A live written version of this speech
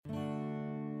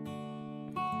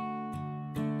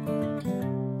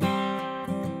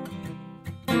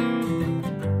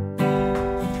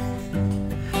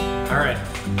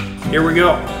Here we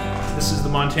go. This is the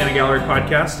Montana Gallery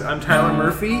Podcast. I'm Tyler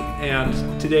Murphy,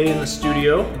 and today in the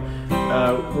studio,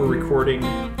 we're recording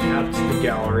at the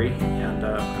gallery, and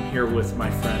I'm here with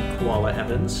my friend Coila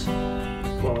Evans.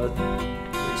 Coila,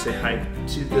 will you say hi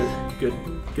to the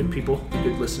good people, the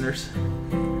good listeners?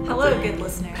 Hello, good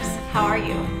listeners. How are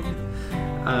you?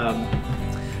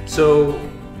 So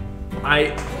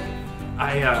I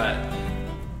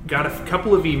got a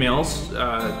couple of emails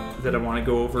that I want to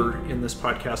go over in this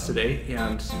podcast today,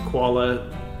 and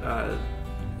Coila,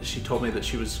 she told me that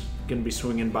she was going to be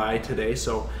swinging by today,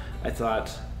 so I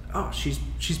thought, oh,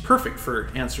 she's perfect for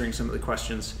answering some of the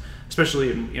questions, especially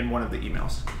in one of the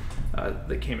emails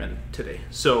that came in today.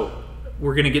 So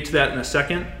we're going to get to that in a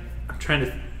second.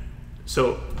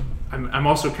 I'm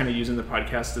also kind of using the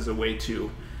podcast as a way to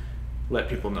let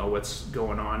people know what's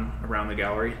going on around the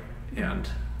gallery, and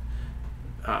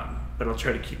but I'll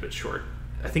try to keep it short.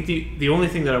 I think the only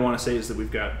thing that I want to say is that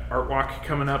we've got Art Walk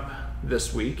coming up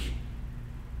this week.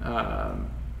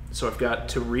 So I've got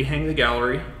to rehang the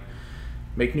gallery,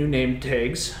 make new name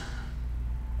tags,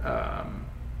 and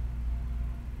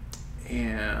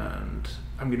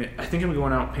I think I'm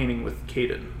going out painting with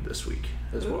Caden this week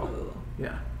as well. Ooh,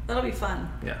 Yeah. that'll be fun.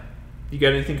 Yeah. You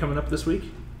got anything coming up this week?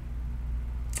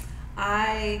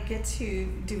 I get to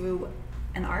do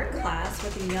an art class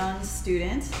with a young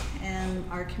student in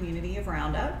our community of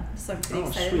Roundup, so I'm pretty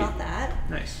excited about that.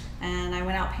 Nice. And I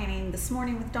went out painting this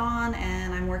morning with Dawn,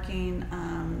 and I'm working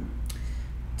I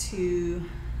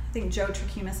think Joe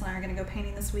Trakimis and I are going to go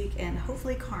painting this week, and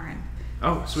hopefully Karin.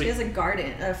 Oh, sweet. She has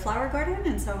a flower garden,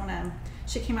 and so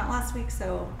she came out last week,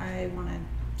 so I want to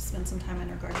spend some time in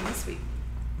her garden this week.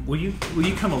 Will you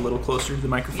come a little closer to the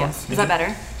microphone? Yes. Is that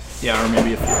better? Yeah, or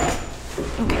maybe if you...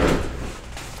 Okay.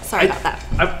 Sorry about that.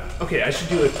 I should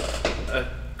do a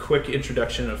quick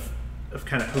introduction of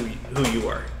kind of who you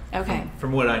are. Okay.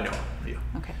 From what I know of you.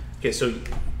 Okay. Okay, so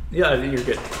yeah, you're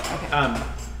good. Okay.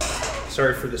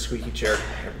 Sorry for the squeaky chair,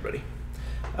 everybody.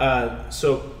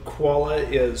 So Coila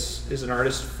is an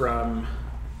artist from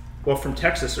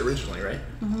Texas originally, right?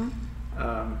 Mm-hmm.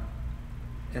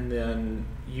 And then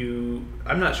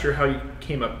I'm not sure how you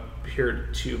came up here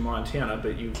to Montana,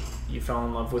 but you fell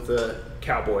in love with a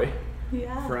cowboy.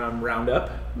 Yeah. From Roundup,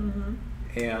 Mm-hmm.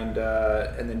 and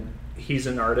then he's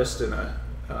an artist in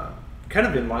kind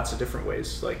of in lots of different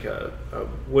ways, like a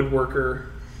woodworker.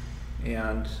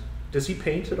 And does he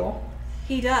paint at all?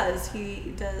 He does.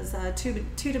 He does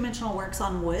two-dimensional works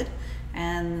on wood,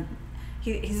 and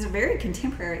he's a very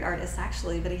contemporary artist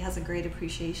actually, but he has a great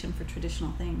appreciation for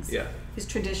traditional things. Yeah. He's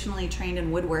traditionally trained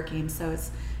in woodworking, so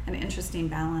it's an interesting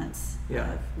balance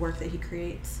of work that he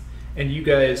creates. And you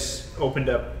guys opened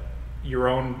up your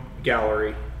own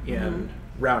gallery in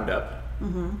Roundup,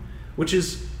 which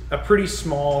is a pretty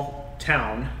small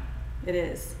town. It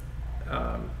is.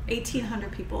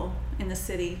 1,800 people in the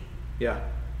city. Yeah.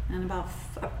 And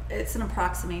it's an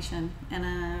approximation, and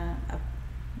I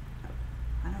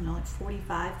don't know, like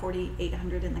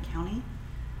 4,800 in the county.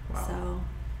 Wow. So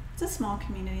it's a small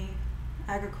community,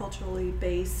 agriculturally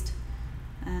based,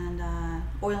 and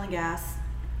oil and gas,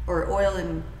 or oil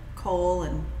and coal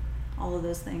and all of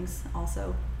those things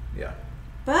also. Yeah.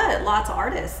 But lots of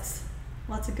artists,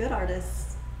 lots of good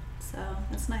artists. So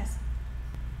that's nice.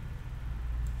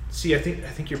 See, I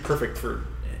think you're perfect for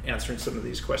answering some of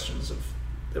these questions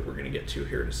that we're going to get to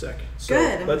here in a sec. So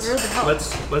good.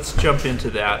 let's jump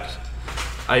into that.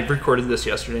 I recorded this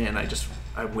yesterday, and I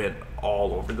went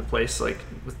all over the place, like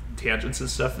with tangents and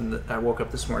stuff. And I woke up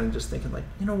this morning just thinking, like,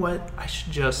 you know what? I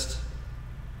should just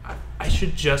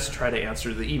try to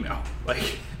answer the email,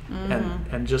 like,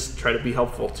 and just try to be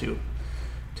helpful to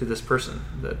this person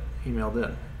that emailed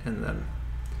in, and then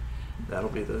that'll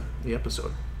be the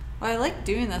episode. Well, I like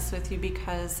doing this with you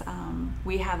because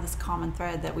we have this common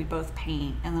thread that we both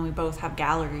paint, and then we both have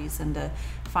galleries, and to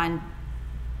find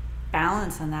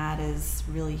balance in that is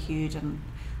really huge. And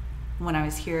when I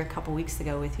was here a couple weeks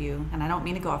ago with you, and I don't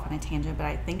mean to go off on a tangent, but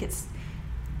I think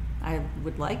I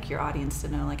would like your audience to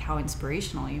know, like, how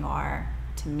inspirational you are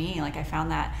to me. Like, I found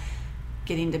that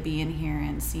getting to be in here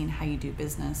and seeing how you do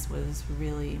business was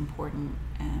really important,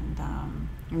 and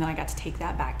then I got to take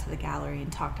that back to the gallery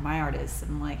and talk to my artists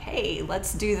and, like, hey,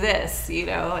 let's do this,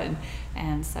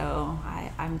 and so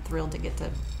I'm thrilled to get to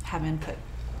have input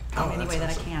in any way that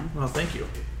I can. Well, thank you.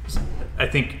 I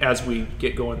think as we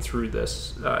get going through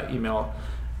this email,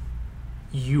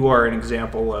 you are an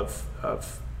example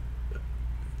of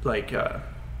like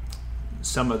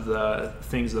some of the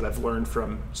things that I've learned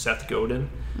from Seth Godin.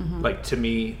 Like, to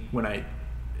me,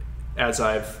 as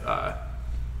I've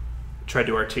tried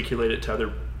to articulate it to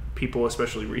other people,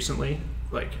 especially recently,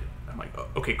 like, I'm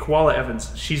like, okay, Koala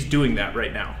Evans, she's doing that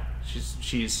right now.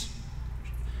 She's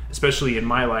especially in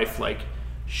my life, like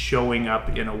showing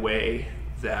up in a way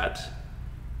that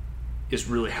is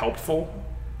really helpful.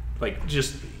 Like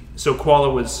just, so Koala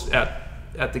was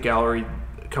at the gallery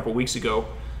a couple weeks ago,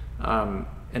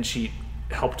 and she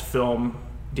helped film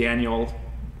Daniel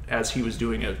as he was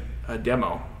doing a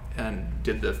demo and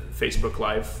did the Facebook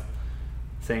Live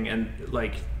thing. And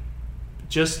like,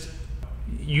 just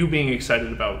you being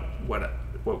excited about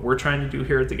what we're trying to do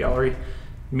here at the gallery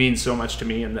means so much to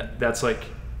me. And that's like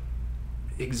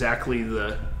exactly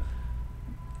the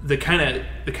kind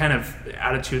of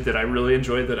attitude that I really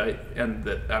enjoy, that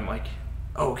I'm like,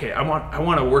 oh, okay, I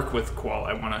want to work with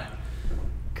Koala.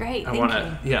 Great.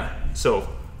 Yeah. So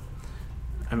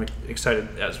I'm excited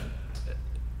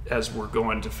as we're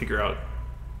going to figure out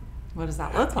what does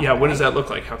that look like. Yeah, what does that look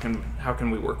like? How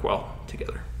can we work well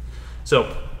together?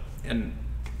 So, and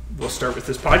we'll start with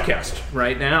this podcast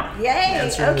right now. Yay!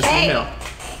 Answering this email.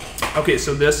 Okay,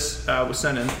 so this was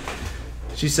sent in.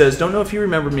 She says, "Don't know if you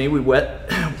remember me. We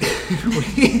wet.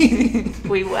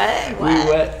 We wet. We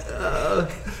wet.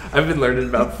 I've been learning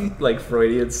about like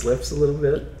Freudian slips a little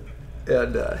bit,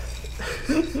 and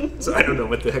so I don't know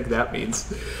what the heck that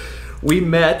means. We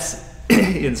met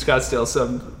in Scottsdale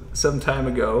some time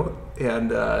ago,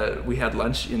 and we had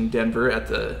lunch in Denver at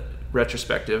the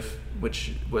retrospective,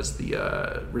 which was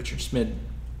the Richard Schmid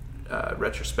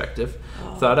retrospective.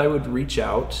 Oh. Thought I would reach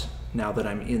out now that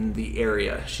I'm in the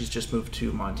area." She's just moved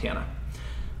to Montana.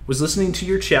 "Was listening to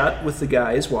your chat with the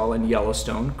guys while in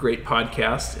Yellowstone. Great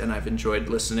podcast, and I've enjoyed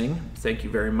listening. Thank you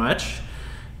very much.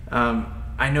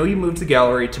 I know you moved the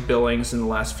gallery to Billings in the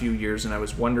last few years, and I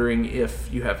was wondering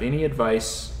if you have any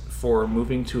advice for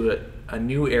moving to a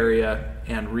new area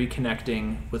and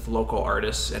reconnecting with local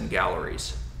artists and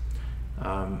galleries."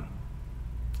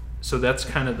 So that's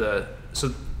kind of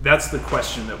that's the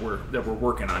question that we're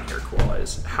working on here, Koala,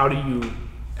 is how do you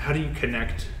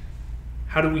connect?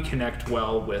 How do we connect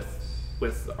well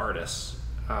with artists?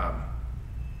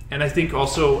 And I think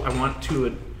also I want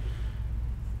to,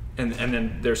 and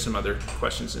then there's some other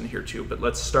questions in here too, but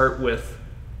let's start with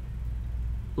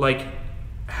like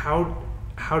how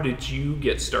did you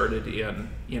get started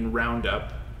in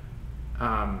Roundup?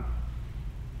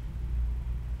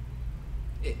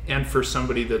 And for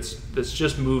somebody that's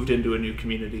just moved into a new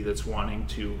community that's wanting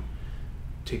to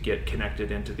get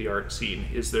connected into the art scene,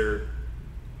 is there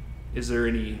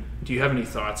any, do you have any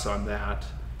thoughts on that?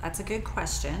 That's a good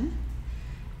question,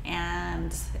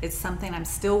 and it's something I'm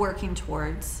still working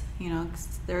towards. You know,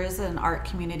 'cause there is an art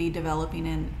community developing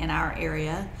in our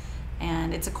area,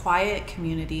 and it's a quiet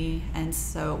community, and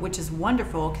so, which is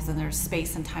wonderful because then there's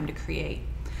space and time to create.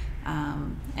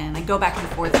 And I go back and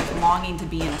forth longing to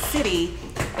be in a city,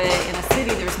 but in a city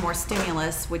there's more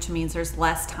stimulus, which means there's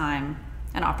less time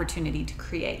and opportunity to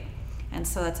create, and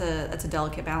so that's a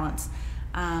delicate balance.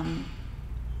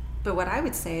 But what I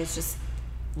would say is just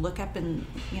look up and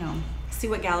see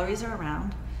what galleries are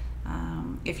around.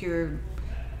 If you're,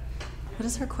 what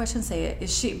does her question say?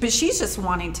 But she's just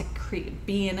wanting to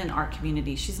be in an art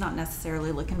community. She's not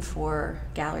necessarily looking for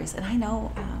galleries. And I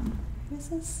know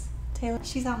this is Taylor.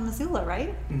 She's out in Missoula,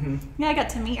 right? Mm-hmm. Yeah, I got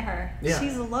to meet her. Yeah.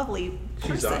 She's a lovely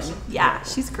person. She's awesome. Yeah,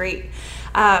 she's great.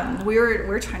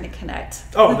 We're trying to connect.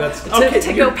 Oh, that's okay.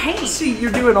 To go paint. See,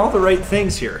 you're doing all the right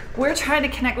things here. We're trying to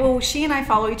connect. Well, she and I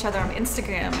follow each other on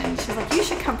Instagram, and she's like, "You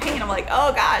should come paint." I'm like,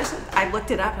 "Oh gosh!" I looked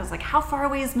it up. And I was like, "How far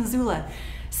away is Missoula?"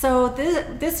 So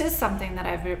this is something that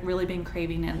I've really been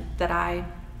craving, and that I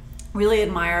really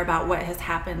admire about what has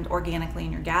happened organically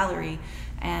in your gallery.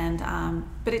 And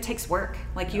but it takes work.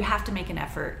 Like, you have to make an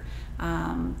effort,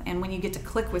 and when you get to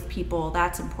click with people,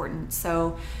 that's important.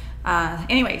 So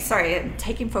anyway, sorry,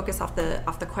 taking focus off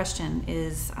the question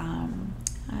is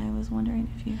I was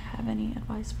wondering if you have any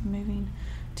advice for moving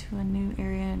to a new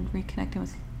area and reconnecting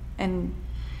with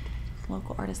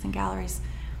local artists and galleries.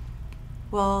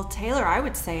 Well, Taylor, I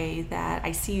would say that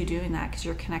I see you doing that because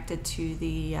you're connected to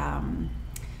the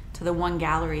one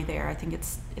gallery there. I think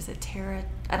is it Tara?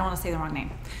 I don't want to say the wrong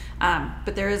name,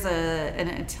 but there is an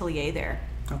atelier there.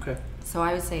 Okay. So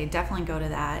I would say definitely go to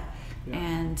that. Yeah.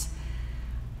 And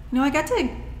I got to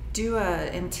do a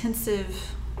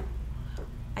intensive,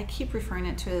 I keep referring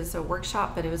it to as a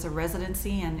workshop, but it was a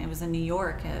residency, and it was in New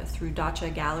York through Dacha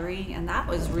Gallery, and that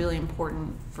was really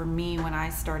important for me when I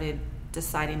started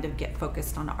deciding to get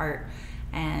focused on art.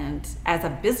 And as a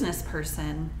business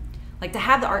person, like, to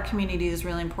have the art community is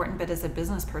really important, but as a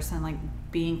business person, like,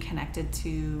 being connected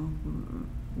to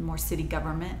more city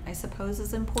government, I suppose,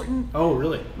 is important. Oh,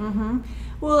 really? Mm-hmm.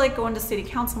 Well, like going to city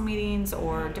council meetings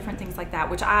or different things like that,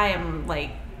 which I am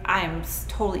like I am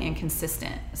totally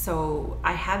inconsistent. So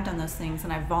I have done those things,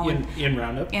 and I've volunteered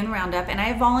in Roundup, and I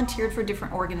have volunteered for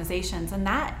different organizations, and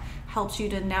that helps you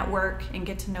to network and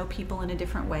get to know people in a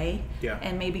different way,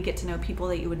 and maybe get to know people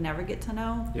that you would never get to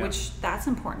know, which that's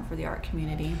important for the art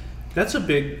community. That's a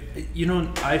big,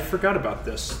 I forgot about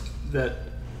this, that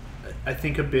I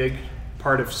think a big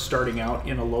part of starting out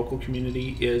in a local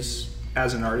community is,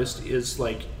 as an artist, is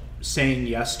like saying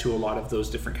yes to a lot of those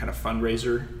different kind of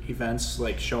fundraiser events,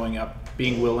 like showing up,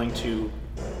 being willing to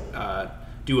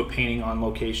do a painting on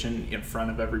location in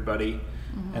front of everybody,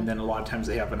 and then a lot of times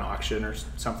they have an auction or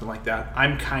something like that.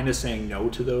 I'm kind of saying no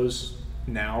to those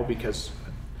now because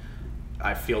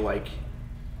I feel like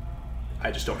I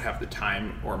just don't have the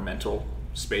time or mental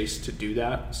space to do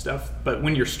that stuff. But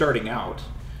when you're starting out,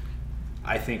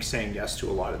 I think saying yes to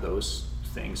a lot of those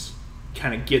things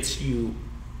kind of gets you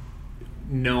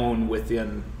known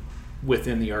within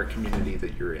the art community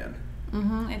that you're in.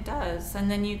 It does. And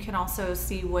then you can also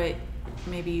see what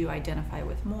maybe you identify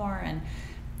with more.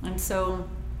 And so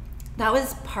that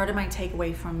was part of my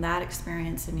takeaway from that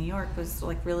experience in New York, was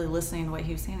like really listening to what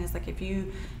he was saying. Is like, if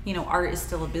art is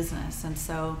still a business. And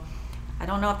so I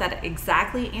don't know if that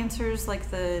exactly answers like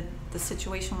the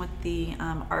situation with the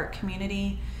art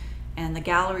community and the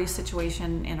gallery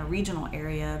situation in a regional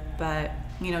area, but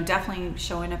definitely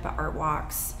showing up at art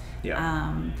walks,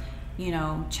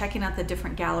 checking out the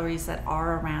different galleries that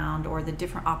are around or the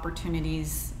different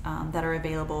opportunities that are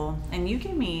available. And you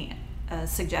gave me a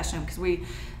suggestion, because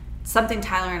something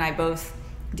Tyler and I both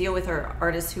deal with are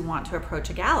artists who want to approach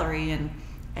a gallery, and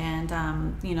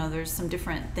there's some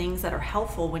different things that are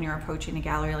helpful when you're approaching a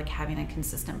gallery, like having a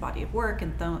consistent body of work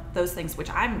and those things, which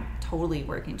I'm totally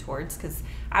working towards, because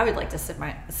I would like to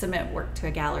submit work to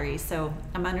a gallery. So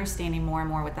I'm understanding more and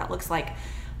more what that looks like.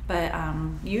 But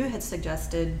you had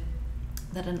suggested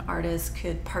that an artist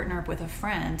could partner up with a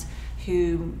friend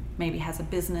who maybe has a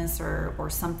business or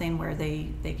something where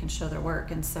they can show their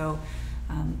work. And so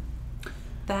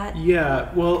that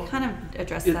kind of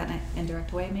addresses that in an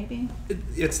indirect way, maybe.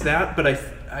 It's that, but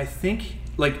I think,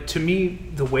 like, to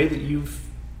me, the way that you've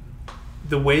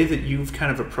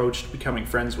kind of approached becoming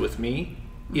friends with me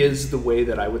is the way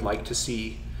that I would like to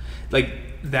see. Like,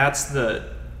 that's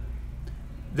the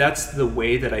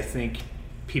way that I think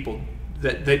people,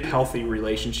 that healthy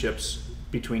relationships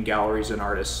between galleries and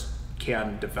artists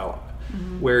can develop.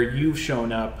 Where you've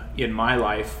shown up in my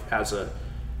life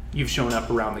you've shown up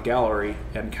around the gallery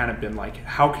and kind of been like,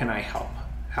 how can I help?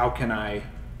 How can I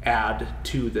add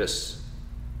to this,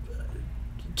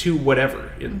 to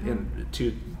whatever,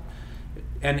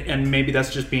 and maybe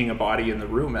that's just being a body in the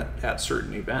room at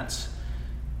certain events.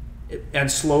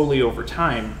 And slowly over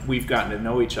time, we've gotten to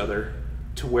know each other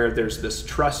to where there's this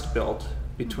trust built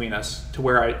between us, to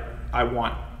where I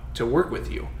want to work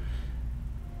with you.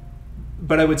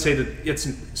 But I would say that it's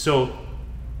so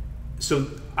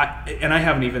I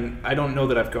don't know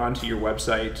that I've gone to your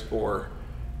website or,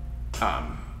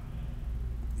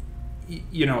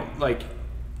 like,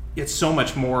 it's so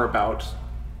much more about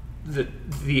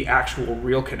the actual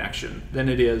real connection than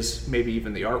it is maybe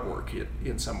even the artwork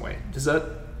in some way. Does that?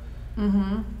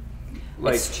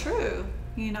 Like, it's true.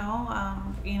 We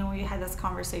had this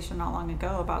conversation not long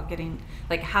ago about getting,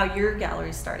 like, how your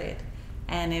gallery started.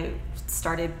 And it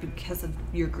started because of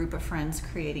your group of friends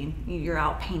you're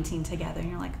out painting together, and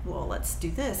you're like, well, let's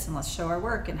do this and let's show our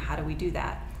work, and how do we do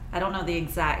that? I don't know the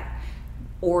exact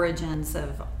origins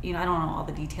of, I don't know all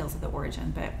the details of the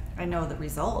origin, but I know the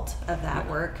result of that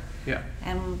work. Yeah.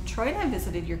 And Troy and I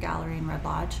visited your gallery in Red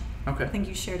Lodge. Okay. I think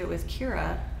you shared it with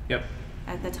Kira. Yep.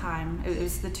 At the time. It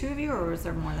was the two of you, or was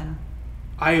there more than?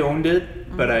 I owned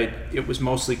it, but it was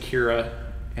mostly Kira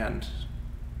and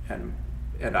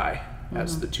I.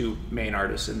 As the two main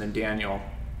artists, and then Daniel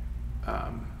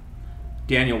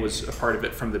was a part of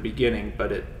it from the beginning,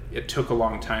 but it took a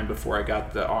long time before I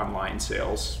got the online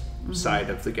sales side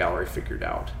of the gallery figured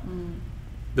out.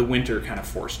 The winter kind of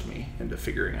forced me into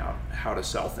figuring out how to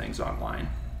sell things online.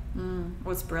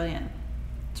 Well, it's brilliant.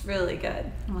 It's really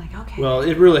good. I'm like, okay. Well,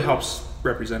 it really helps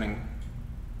representing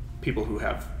people who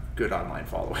have good online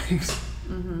followings.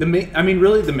 The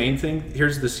main thing,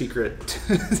 here's the secret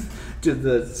to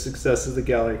the success of the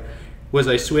gallery, was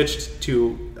I switched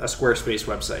to a Squarespace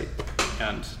website,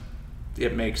 and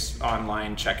it makes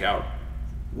online checkout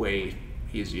way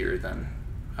easier than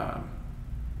a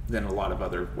lot of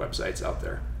other websites out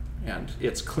there, and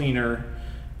it's cleaner,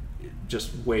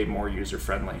 just way more user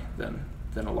friendly than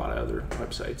a lot of other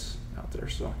websites out there.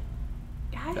 So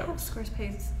yeah, I have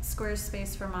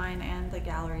Squarespace for mine and the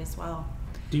gallery as well.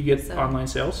 Do you get online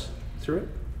sales through it?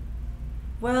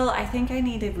 Well, I think I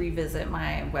need to revisit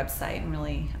my website and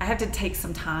really, I have to take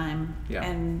some time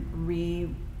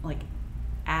and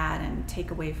add and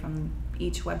take away from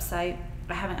each website.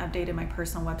 I haven't updated my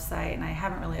personal website, and I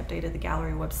haven't really updated the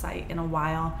gallery website in a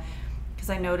while, because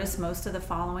I noticed most of the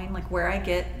following, like where I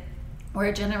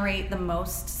generate the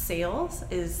most sales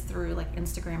is through like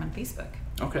Instagram and Facebook.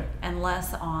 Okay. And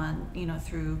less on,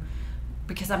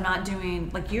 because I'm not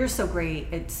doing, like, you're so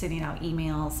great at sending out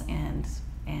emails and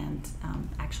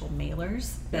actual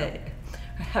mailers that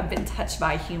have been touched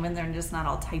by a human. They're just not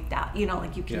all typed out. You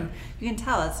can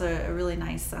tell it's a really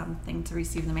nice thing to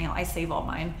receive in the mail. I save all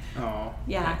mine. Oh,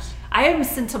 yeah. Thanks. I am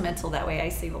sentimental that way. I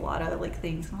save a lot of like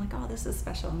things. I'm like, oh, this is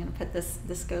special. I'm going to put this.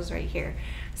 This goes right here.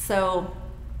 So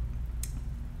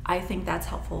I think that's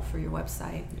helpful for your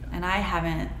website. Yeah. And I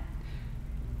haven't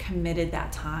committed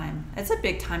that time. It's a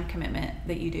big time commitment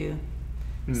that you do.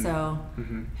 So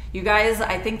you guys,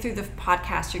 I think through the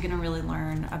podcast, you're going to really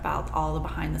learn about all the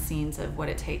behind the scenes of what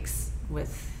it takes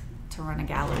to run a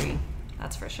gallery.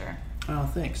 That's for sure. Oh,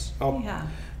 thanks. Yeah.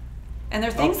 And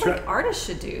there are things like artists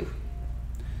should do.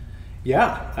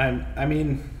 Yeah.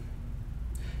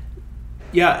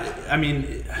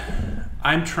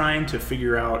 I'm trying to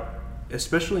figure out,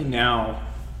 especially now,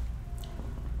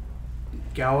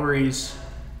 galleries,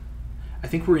 I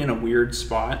think we're in a weird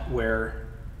spot where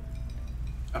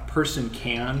a person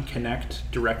can connect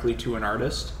directly to an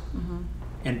artist,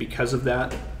 and because of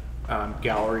that,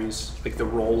 galleries, like the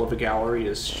role of a gallery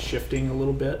is shifting a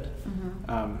little bit.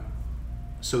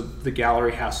 So the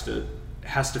gallery has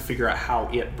to figure out how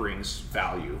it brings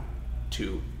value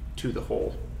to the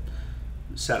whole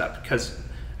setup. Because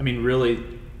really,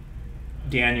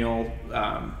 Daniel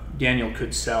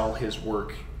could sell his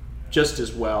work just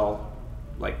as well,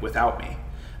 like, without me.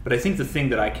 But I think the thing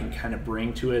that I can kind of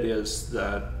bring to it is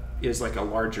like a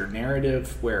larger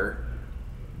narrative where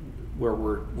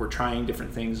we're trying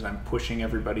different things, and I'm pushing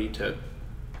everybody to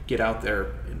get out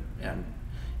there and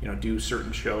do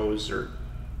certain shows or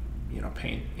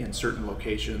paint in certain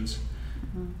locations.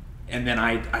 And then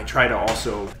I try to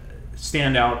also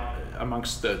stand out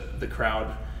amongst the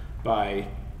crowd by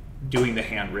doing the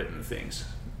handwritten things,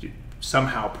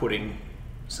 somehow putting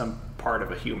some part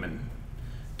of a human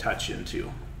touch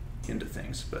into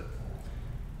things. But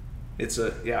it's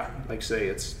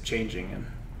it's changing, and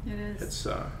it is. It's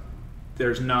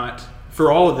there's not, for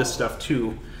all of this stuff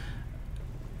too,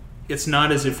 it's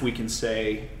not as if we can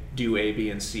say do A, B,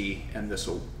 and C and this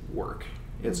will work.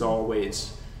 It's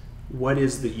always, what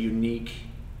is the unique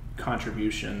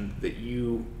contribution that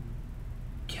you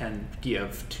can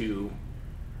give to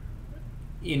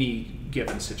any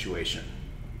given situation,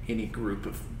 any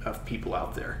group of people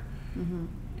out there.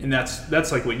 And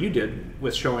that's like what you did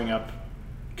with showing up,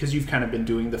 because you've kind of been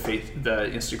doing the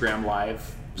Instagram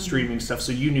live streaming stuff,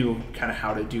 so you knew kind of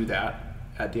how to do that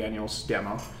at Daniel's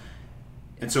demo,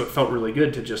 and so it felt really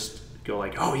good to just go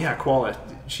like, oh yeah, Coila,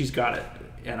 she's got it,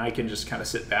 and I can just kind of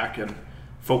sit back and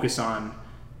focus on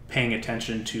paying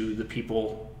attention to the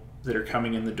people that are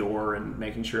coming in the door and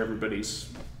making sure everybody's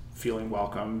feeling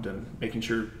welcomed, and making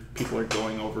sure people are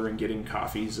going over and getting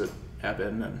coffees at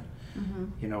Eben, and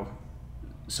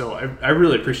so I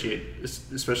really appreciate,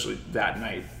 especially that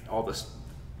night, all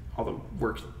the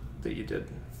work that you did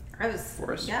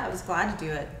for us. Yeah, I was glad to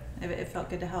do it. It felt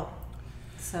good to help.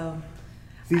 So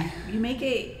you make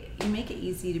it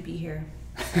easy to be here.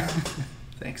 So.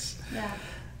 Thanks. Yeah.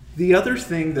 The other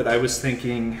thing that I was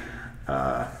thinking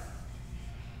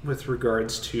with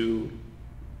regards to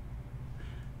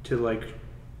like,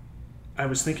 I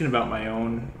was thinking about my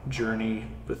own journey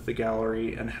with the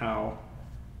gallery, and how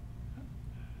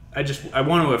I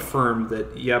want to affirm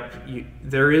that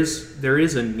there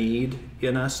is a need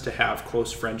in us to have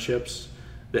close friendships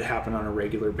that happen on a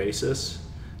regular basis.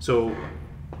 So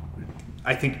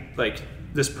I think like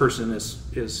this person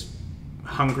is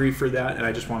hungry for that, and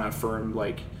I just want to affirm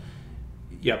like,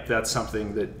 yep, that's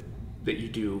something that you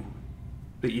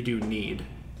do need,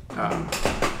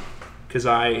 because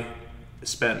I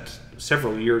spent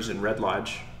several years in Red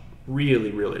Lodge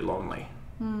really, really lonely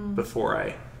before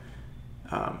I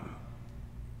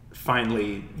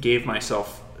finally gave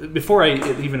myself, before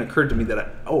it even occurred to me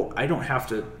that I don't have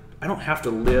to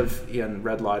live in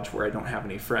Red Lodge where I don't have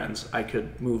any friends. I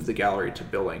could move the gallery to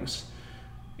Billings,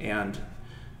 and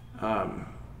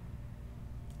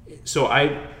so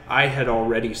I had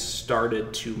already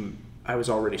started to, I was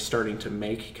already starting to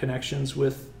make connections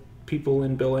with people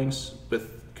in Billings,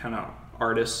 with kind of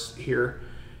artists here.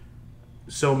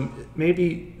 So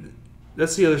maybe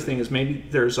that's the other thing, is maybe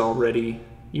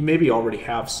you maybe already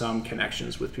have some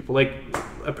connections with people. Like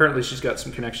apparently she's got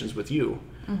some connections with you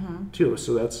too,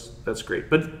 so that's great.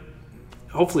 But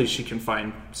hopefully she can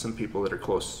find some people that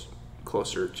are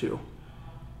closer too.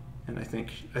 And I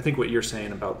think what you're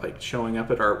saying about like showing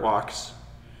up at art walks,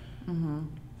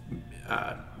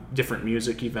 different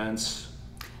music events.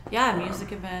 Yeah,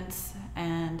 music events.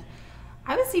 And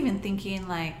I was even thinking,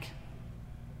 like,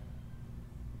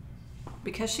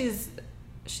 because she's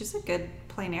a good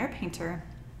plein air painter.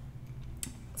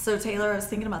 So Taylor, I was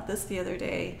thinking about this the other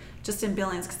day, just in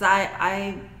Billings, because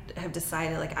I have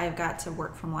decided, like, I've got to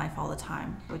work from life all the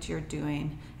time, which you're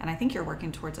doing, and I think you're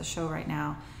working towards a show right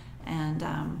now. And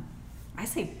I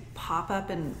say pop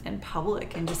up in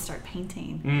public and just start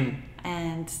painting.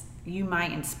 And you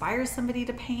might inspire somebody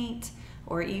to paint,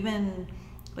 or even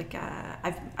like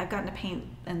I've gotten to paint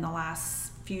in the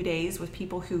last few days with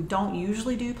people who don't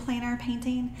usually do plein air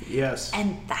painting. Yes.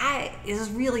 And that is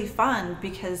really fun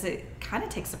because it kind of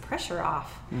takes the pressure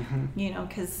off, you know,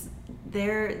 because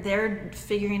they're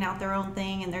figuring out their own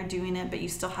thing and they're doing it, but you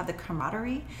still have the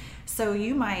camaraderie. So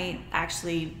you might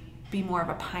actually be more of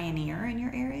a pioneer in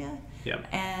your area. Yep.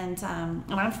 And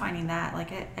I'm finding that,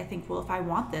 like, I think, well, if I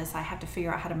want this, I have to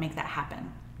figure out how to make that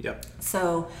happen. Yep.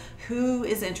 So who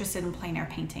is interested in plein air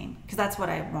painting? Because that's what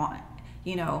I want.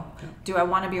 You know, do I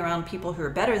want to be around people who are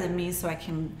better than me so I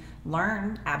can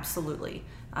learn? Absolutely.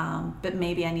 But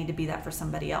maybe I need to be that for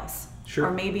somebody else. Sure.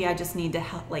 Or maybe I just need to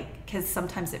help, like, because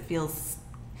sometimes it feels,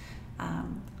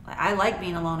 I like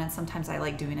being alone and sometimes I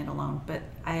like doing it alone, but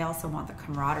I also want the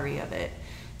camaraderie of it.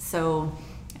 So,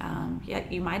 yeah,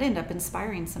 you might end up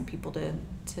inspiring some people to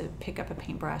pick up a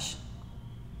paintbrush.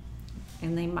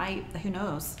 And they might, who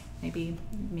knows, maybe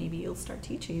you'll start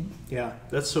teaching. Yeah,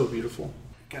 that's so beautiful.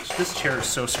 Gosh, this chair is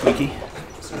so squeaky.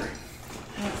 Sorry.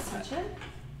 You want to touch it?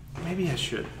 Maybe I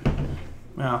should.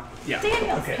 Well, yeah.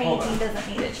 Daniel's Okay, hold painting on.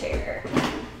 doesn't need a chair.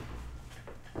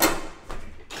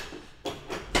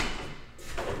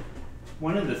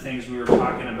 One of the things we were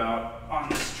talking about on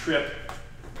this trip,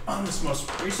 on this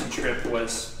most recent trip,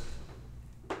 was,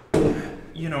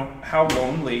 you know, how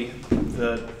lonely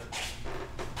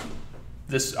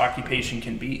this occupation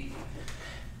can be.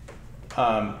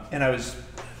 And I was,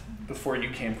 before you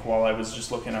came, Koala, I was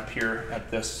just looking up here at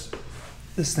this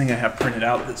thing I have printed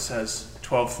out that says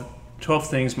 12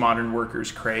 things modern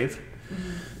workers crave.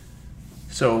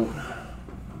 So,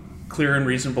 clear and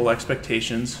reasonable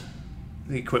expectations,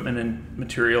 the equipment and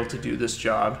material to do this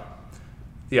job,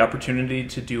 the opportunity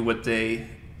to do what they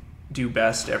do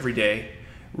best every day,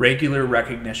 regular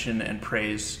recognition and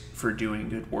praise for doing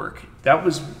good work. That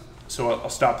was, so I'll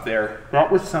stop there.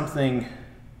 That was something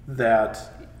that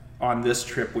on this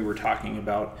trip we were talking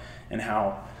about, and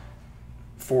how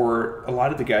for a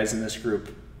lot of the guys in this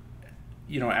group,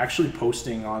 you know, actually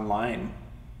posting online,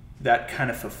 that kind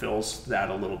of fulfills that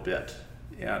a little bit.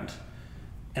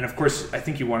 And of course, I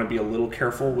think you want to be a little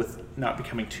careful with not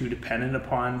becoming too dependent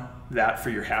upon that for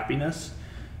your happiness.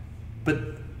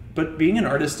 But being an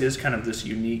artist is kind of this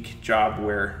unique job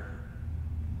where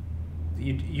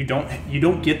you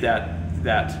don't get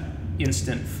that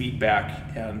instant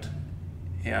feedback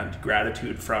and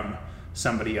gratitude from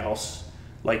somebody else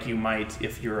like you might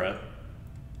if you're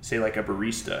say like a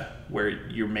barista, where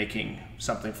you're making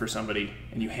something for somebody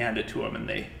and you hand it to them and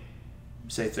they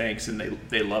say thanks and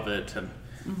they love it, and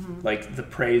like the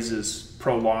praise is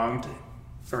prolonged,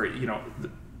 or you know,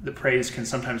 the praise can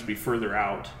sometimes be further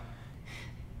out.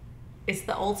 It's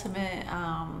the ultimate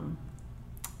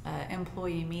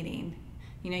employee meeting.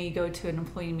 You know, you go to an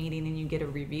employee meeting and you get a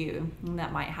review, and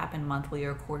that might happen monthly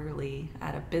or quarterly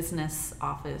at a business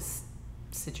office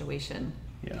situation.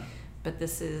 Yeah. But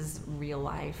this is real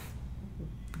life,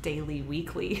 daily,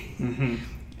 weekly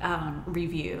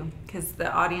review, because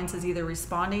the audience is either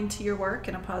responding to your work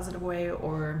in a positive way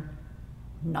or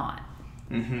not.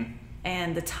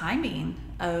 And the timing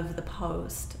of the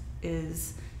post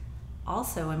is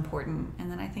also important.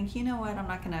 And then I think, you know what, I'm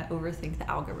not going to overthink the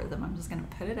algorithm. I'm just going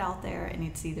to put it out there, and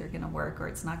it's either going to work or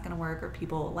it's not going to work, or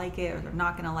people like it or they're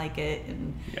not going to like it.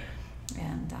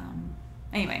 And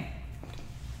anyway.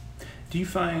 Do you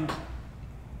find,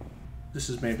 this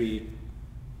is maybe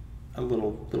a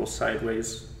little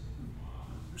sideways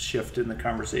shift in the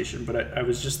conversation, but I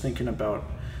was just thinking about,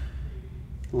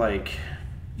 like,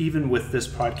 even with this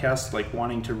podcast, like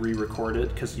wanting to re-record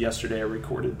it, because yesterday I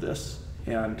recorded this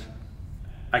and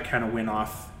I kind of went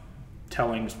off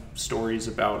telling stories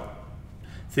about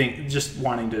just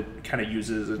wanting to kind of use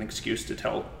it as an excuse to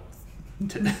tell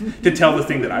the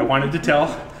thing that I wanted to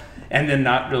tell, and then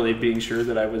not really being sure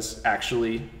that I was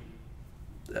actually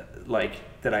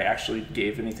that I actually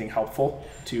gave anything helpful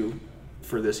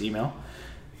for this email.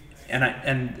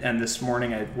 And this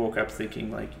morning I woke up thinking,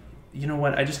 like, you know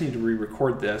what, I just need to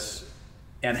re-record this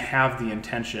and have the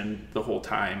intention the whole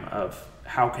time of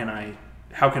how can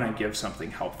I give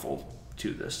something helpful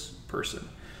to this person?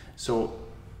 So,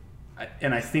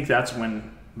 and I think that's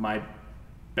when my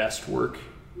best work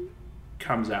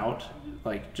comes out,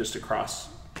 like just across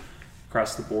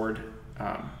the board.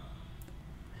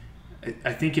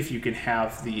 I think if you can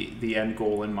have the end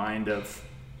goal in mind of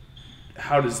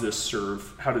how does this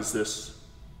serve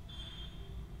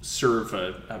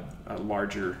a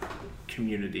larger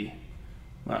community,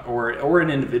 or an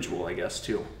individual, I guess,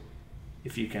 too,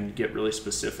 if you can get really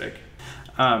specific.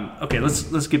 Okay,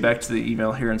 let's get back to the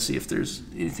email here and see if there's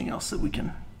anything else that we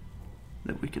can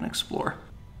explore.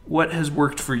 What has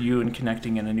worked for you in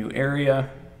connecting in a new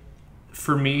area?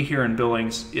 For me here in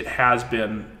Billings, it has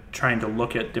been trying to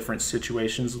look at different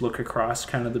situations, look across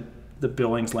kind of the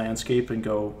Billings landscape and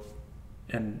go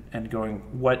and going,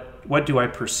 what do I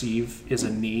perceive is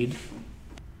a need?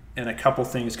 And a couple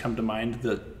things come to mind.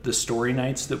 The story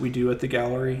nights that we do at the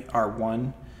gallery are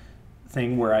one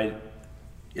thing where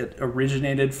it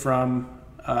originated from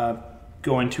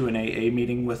going to an AA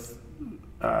meeting with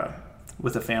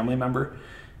a family member,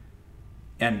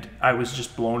 and I was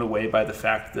just blown away by the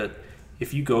fact that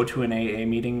if you go to an AA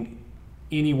meeting,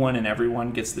 anyone and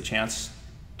everyone gets the chance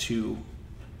to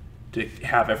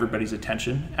have everybody's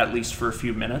attention, at least for a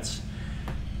few minutes.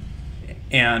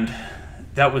 And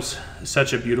that was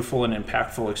such a beautiful and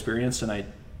impactful experience, and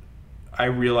I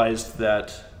realized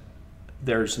that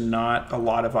there's not a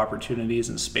lot of opportunities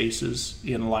and spaces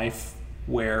in life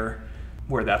where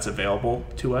that's available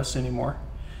to us anymore.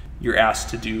 You're asked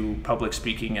to do public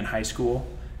speaking in high school,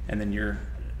 and then you're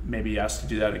maybe asked to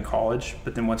do that in college,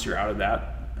 but then once you're out of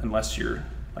that, unless you're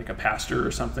like a pastor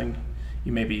or something,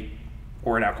 you maybe,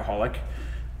 or an alcoholic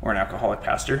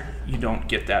pastor, you don't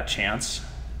get that chance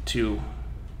to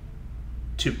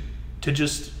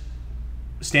just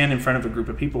stand in front of a group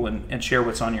of people and share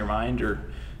what's on your mind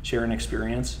or share an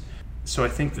experience. So I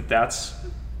think that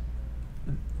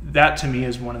to me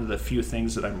is one of the few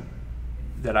things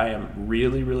that I am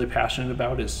really, really passionate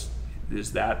about is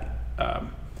that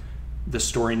the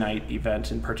story night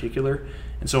event in particular.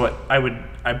 And so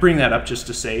I bring that up just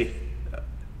to say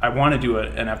I want to do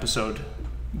an episode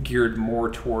geared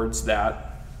more towards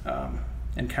that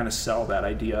and kind of sell that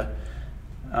idea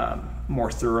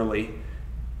more thoroughly.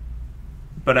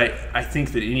 But I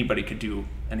think that anybody could do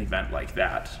an event like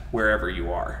that wherever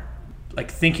you are.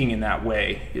 Like, thinking in that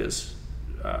way is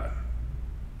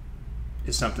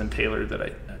something, Taylor,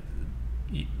 that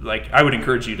I would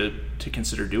encourage you to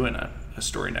consider doing a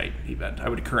story night event. I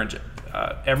would encourage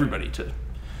everybody to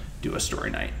do a story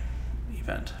night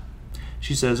event.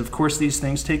 She says, of course, these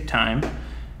things take time,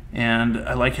 and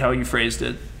I like how you phrased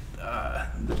it,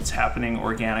 that it's happening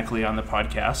organically on the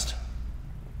podcast.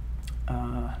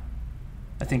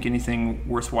 I think anything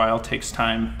worthwhile takes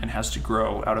time and has to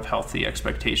grow out of healthy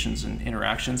expectations and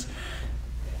interactions.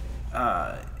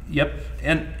 Yep.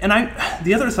 And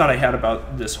the other thought I had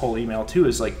about this whole email too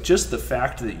is like just the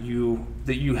fact that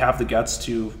you have the guts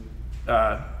to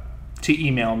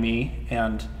email me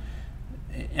and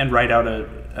write out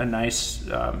a nice,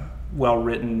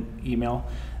 well-written email.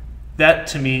 That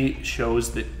to me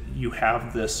shows that you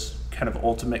have this kind of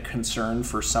ultimate concern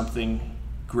for something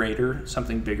greater,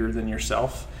 something bigger than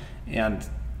yourself, and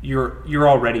you're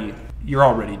already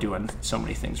doing so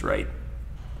many things right.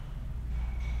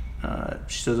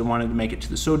 She says, I wanted to make it to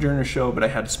the Sojourner show, but I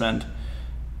had to spend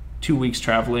 2 weeks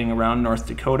traveling around North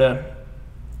Dakota,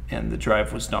 and the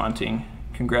drive was daunting.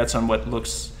 Congrats on what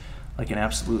looks like an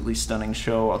absolutely stunning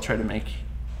show. I'll try to make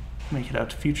it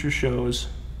out to future shows.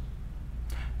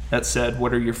 That said,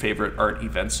 what are your favorite art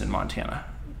events in Montana?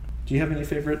 Do you have any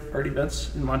favorite art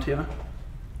events in Montana?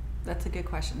 That's a good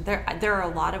question. There are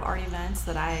a lot of art events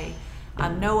that I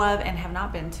know of and have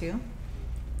not been to,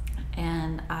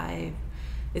 and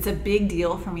it's a big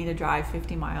deal for me to drive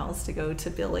 50 miles to go to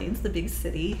Billings, the big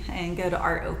city, and go to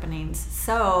art openings.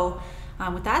 So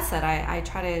with that said, I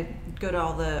try to go to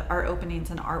all the art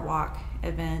openings and art walk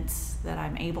events that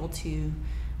I'm able to,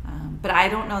 but I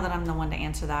don't know that I'm the one to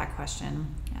answer that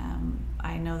question.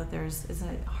 I know that is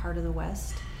it Heart of the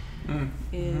West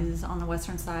is on the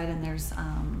western side, and there's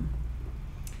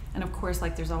and of course,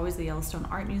 like, there's always the Yellowstone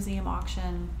Art Museum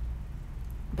auction,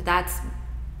 but that's,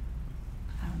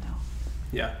 I don't know.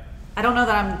 Yeah. I don't know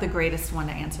that I'm the greatest one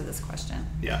to answer this question.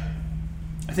 Yeah.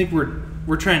 I think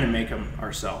we're trying to make them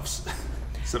ourselves,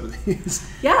 some of these.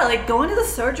 Yeah, like going to the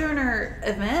Sojourner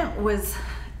event was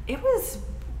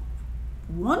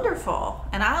wonderful.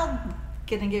 And I'll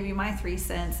get and give you my 3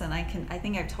 cents, and I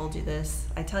think I've told you this.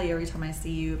 I tell you every time I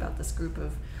see you about this group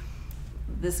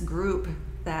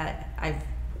that I've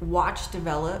watched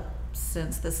develop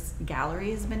since this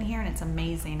gallery has been here, and it's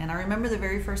amazing. And I remember the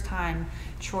very first time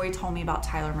Troy told me about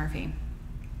Tyler Murphy.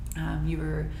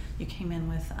 You came in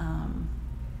with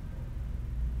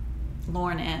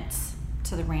Lauren Entz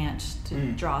to the ranch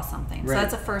to draw something. So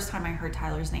that's the first time I heard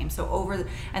Tyler's name. So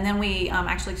and then we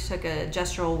actually took a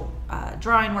gestural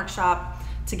drawing workshop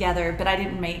together, but I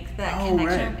didn't make that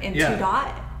connection in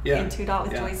 2DOT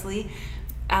with Joyce Lee.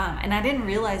 And I didn't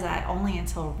realize that only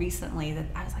until recently, that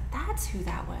I was like, that's who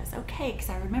that was. Okay, because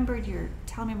I remembered you're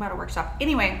telling me about a workshop.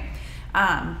 Anyway,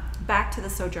 back to the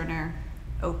Sojourner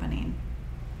opening.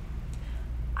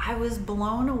 I was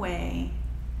blown away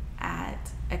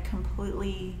at a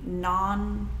completely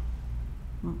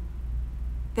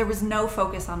there was no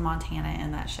focus on Montana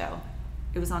in that show.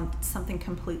 It was on something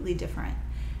completely different.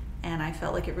 And I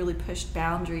felt like it really pushed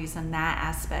boundaries in that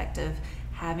aspect of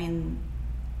having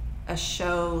a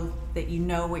show that you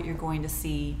know what you're going to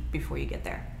see before you get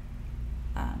there.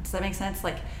 Does that make sense?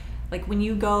 Like when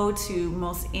you go to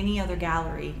most any other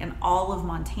gallery in all of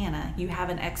Montana, you have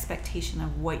an expectation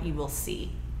of what you will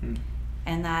see.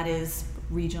 And that is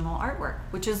regional artwork,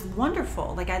 which is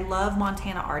wonderful. Like, I love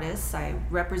Montana artists. I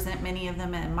represent many of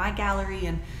them in my gallery,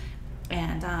 and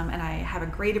I have a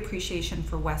great appreciation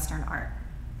for Western art.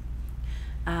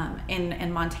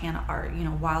 And Montana art,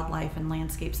 wildlife and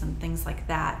landscapes and things like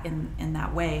that in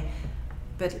that way.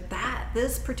 But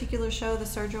this particular show, the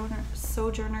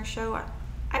Sojourner show,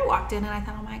 I walked in and I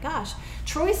thought, oh my gosh.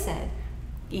 Troy said,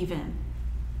 even,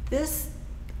 this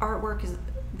artwork is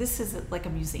like a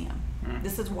museum.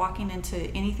 This is walking into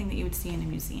anything that you would see in a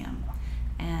museum.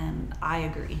 And I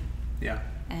agree. Yeah.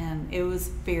 And it was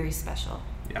very special.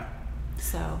 Yeah.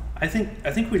 So I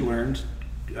think we learned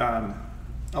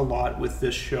a lot with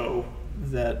this show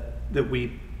that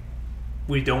we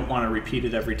don't want to repeat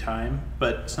it every time,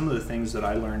 but some of the things that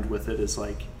I learned with it is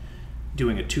like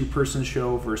doing a 2-person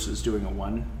show versus doing a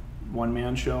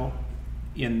one-man show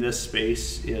in this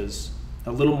space is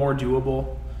a little more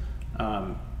doable.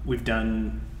 We've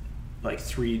done like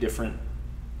 3 different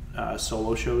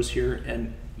solo shows here,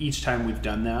 and each time we've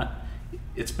done that,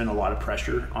 it's been a lot of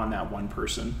pressure on that one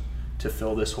person to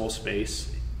fill this whole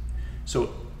space.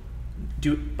 So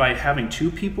by having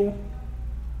 2 people,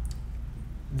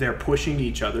 they're pushing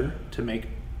each other to make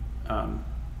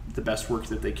the best work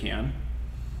that they can,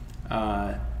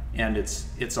 and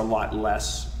it's a lot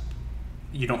less.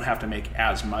 You don't have to make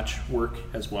as much work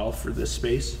as well for this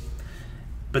space.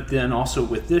 But then also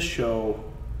with this show,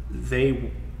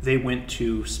 they went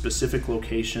to specific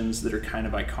locations that are kind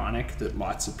of iconic that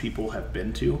lots of people have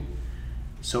been to.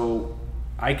 So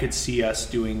I could see us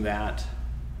doing that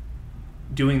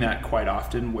quite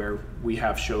often, where we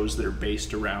have shows that are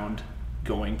based around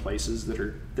going places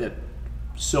that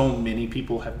so many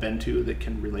people have been to that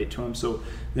can relate to them. So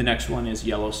the next one is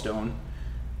Yellowstone,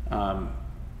 and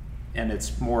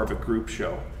it's more of a group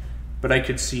show. But I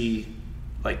could see,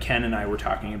 like Ken and I were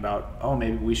talking about,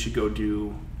 maybe we should go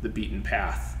do the Beaten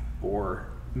Path,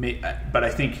 but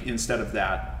I think instead of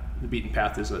that, the Beaten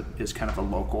Path is kind of a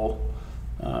local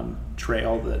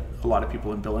trail that a lot of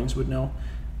people in Billings would know.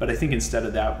 But I think instead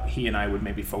of that, he and I would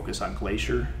maybe focus on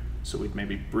Glacier. So we'd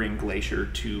maybe bring Glacier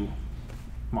to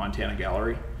Montana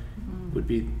Gallery, would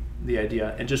be the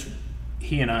idea. And just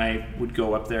he and I would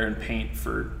go up there and paint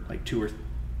for like 2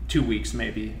 weeks,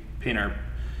 maybe paint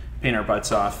our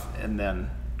butts off, and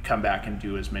then come back and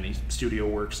do as many studio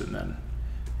works, and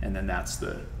then that's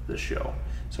the show.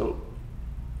 So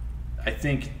I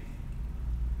think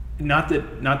not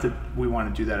that we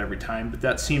want to do that every time, but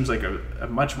that seems like a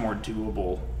much more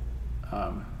doable,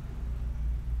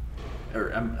 or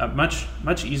a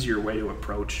much easier way to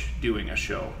approach doing a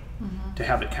show, to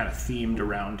have it kind of themed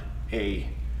around a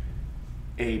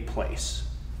place,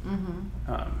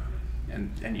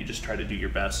 and you just try to do your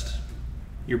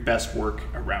best work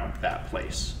around that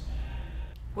place.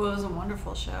 Well, it was a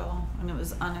wonderful show, and it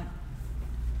was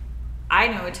I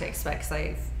know what to expect because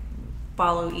I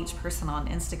follow each person on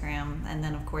Instagram, and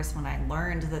then of course when I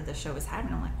learned that the show was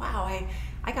happening, I'm like, wow,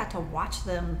 I got to watch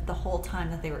them the whole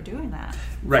time that they were doing that.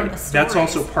 Right. That's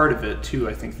also part of it too.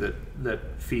 I think that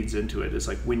feeds into it, is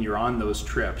like when you're on those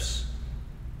trips,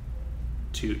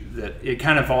 I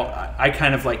kind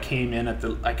of like came in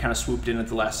I kind of swooped in at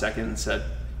the last second and said,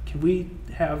 can we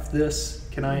have this?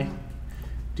 Can I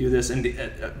do this? And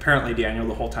apparently Daniel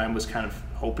the whole time was kind of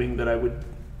hoping that I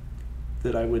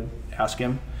would ask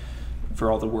him for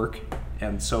all the work.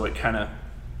 And so it kind of,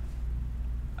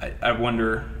 I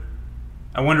wonder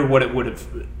what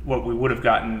we would have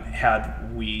gotten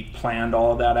had we planned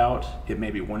all of that out. It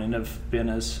maybe wouldn't have been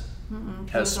as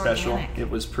special. Organic. It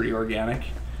was pretty organic.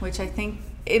 Which I think,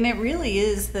 and it really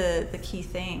is the key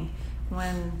thing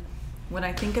when when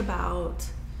I think about,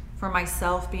 for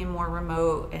myself, being more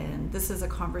remote, and this is a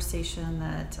conversation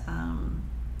that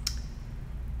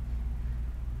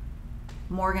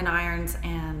Morgan Irons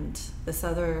and this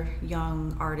other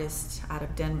young artist out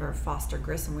of Denver, Foster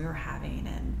Grissom, we were having,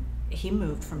 and he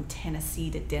moved from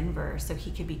Tennessee to Denver so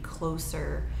he could be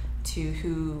closer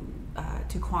to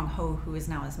Kwang Ho, who is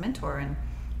now his mentor,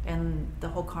 and the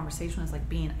whole conversation was like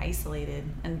being isolated.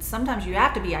 And sometimes you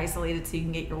have to be isolated so you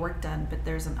can get your work done, but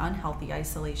there's an unhealthy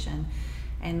isolation,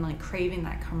 and like craving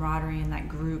that camaraderie and that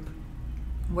group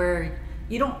where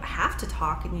you don't have to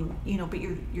talk, and but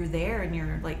you're there, and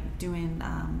you're like doing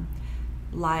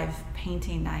live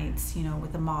painting nights,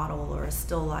 with a model or a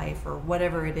still life or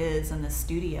whatever it is in the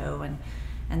studio,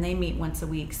 and they meet once a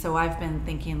week. So I've been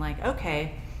thinking like,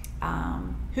 okay,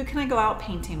 who can I go out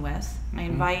painting with? Mm-hmm. I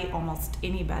invite almost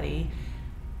anybody,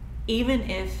 even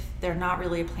if they're not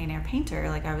really a plein air painter.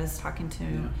 Like I was talking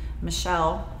to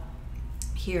Michelle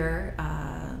here,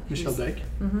 Michelle Dyke,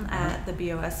 at the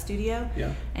BOS studio,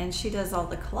 and she does all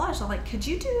the collage. I'm like, could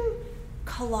you do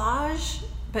collage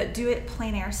but do it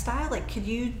plein air style? Like, could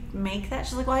you make that?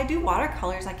 She's like, well, I do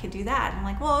watercolors, I could do that. And I'm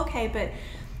like, well, okay, but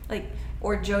like,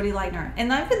 or Jody Leitner.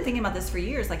 And I've been thinking about this for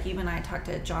years. Like, even I talked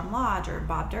to John Lodge or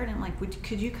Bob Durden, like,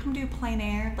 could you come do plein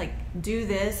air? Like, do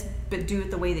this, but do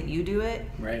it the way that you do it.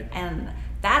 Right. And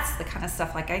that's the kind of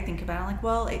stuff like I think about. I'm like,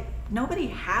 well, nobody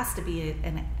has to be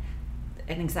an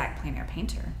exact plein air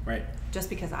painter. Right. Just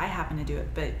because I happen to do it.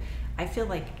 But I feel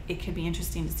like it could be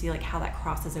interesting to see like how that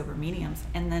crosses over mediums.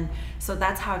 And then, so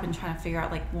that's how I've been trying to figure out,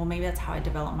 like, well, maybe that's how I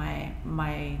develop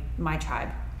my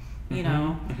tribe.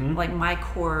 Like my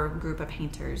core group of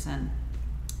painters.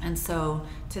 And so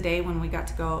today when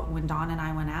Don and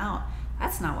I went out,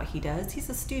 that's not what he does. He's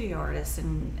a studio artist,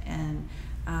 and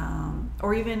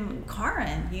or even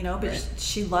Karen, but right.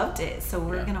 she loved it. So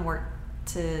we're going to work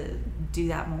to do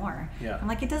that more. Yeah. I'm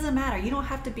like, it doesn't matter. You don't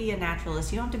have to be a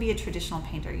naturalist. You don't have to be a traditional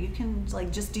painter. You can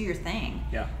like just do your thing.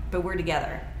 Yeah. But we're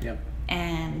together. Yeah.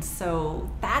 And so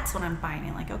that's what I'm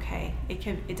finding. Like, okay,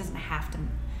 it doesn't have to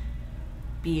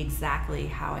be exactly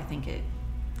how I think it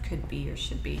could be or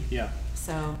should be. Yeah.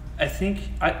 So I think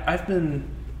I've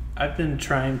been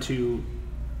trying to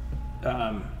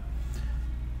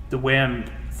the way I'm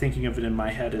thinking of it in my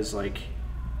head is like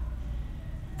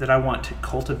that I want to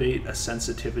cultivate a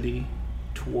sensitivity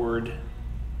toward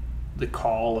the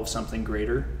call of something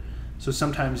greater. So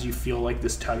sometimes you feel like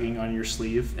this tugging on your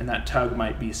sleeve, and that tug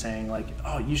might be saying like,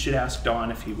 oh, you should ask Don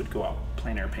if he would go out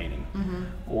plein air painting,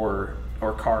 or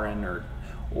Karin,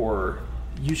 or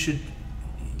you should,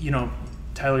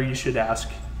 Tyler, you should ask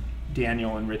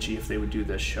Daniel and Richie if they would do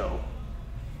this show.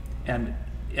 And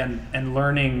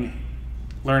learning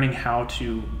how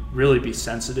to really be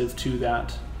sensitive to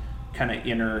that kind of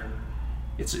inner,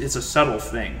 it's a subtle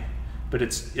thing, but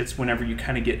it's whenever you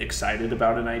kind of get excited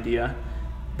about an idea,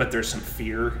 but there's some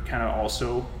fear kind of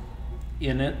also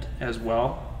in it as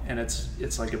well. And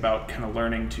it's like about kind of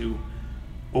learning to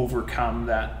overcome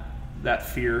that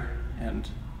fear and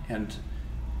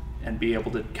be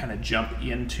able to kind of jump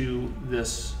into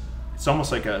this. It's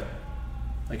almost like a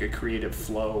creative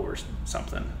flow or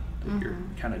something that you're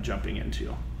kind of jumping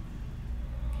into.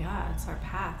 Yeah, it's our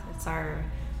path. It's our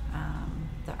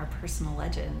personal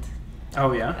legend.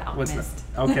 Oh yeah, what's that?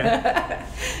 Okay.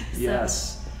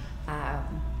 Yes.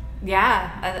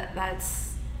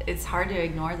 It's hard to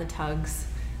ignore the tugs,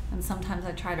 and sometimes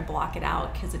I try to block it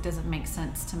out because it doesn't make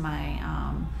sense to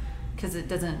my because it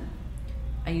doesn't.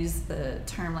 I use the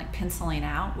term like penciling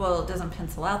out. Well, it doesn't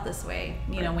pencil out this way.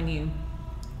 You know, when you,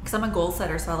 because I'm a goal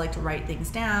setter, so I like to write things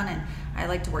down and I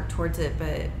like to work towards it.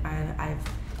 But I've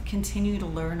continued to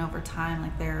learn over time.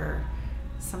 Like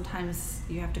sometimes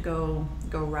you have to go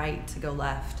right to go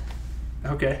left.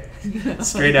 Okay.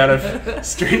 Straight out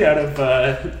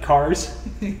of Cars.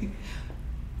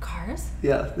 Cars?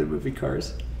 Yeah, the movie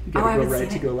Cars. You gotta go right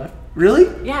to go left. Really?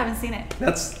 Yeah, I haven't seen it.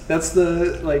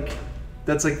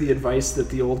 That's like the advice that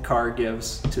the old car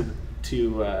gives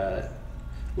to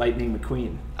Lightning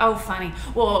McQueen. Oh, funny.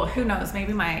 Well, who knows?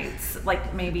 Maybe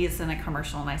maybe it's in a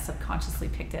commercial and I subconsciously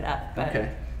picked it up. But,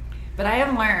 okay. But I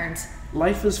have learned.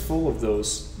 Life is full of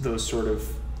those sort of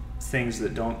things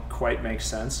that don't quite make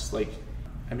sense. Like,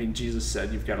 I mean, Jesus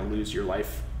said you've got to lose your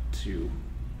life to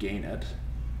gain it.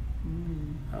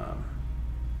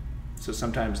 So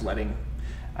sometimes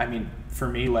for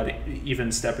me,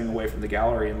 even stepping away from the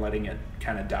gallery and letting it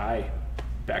kind of die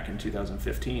back in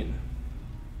 2015,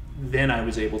 then I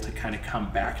was able to kind of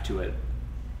come back to it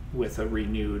with a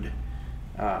renewed,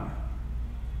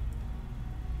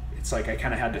 it's like I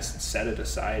kind of had to set it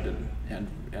aside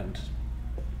and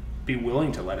be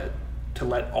willing to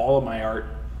let all of my art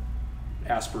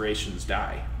aspirations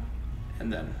die,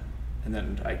 and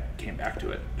then I came back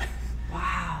to it.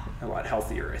 Wow. A lot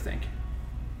healthier, I think.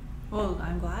 Well,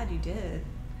 I'm glad you did,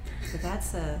 but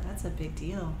that's a big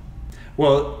deal.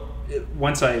 Well,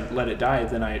 once I let it die,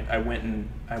 then I went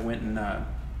and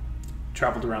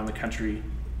traveled around the country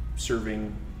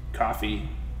serving coffee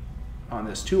on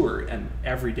this tour, and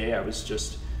every day I was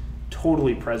just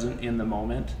totally present in the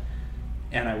moment,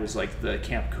 and I was like the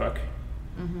camp cook,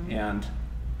 and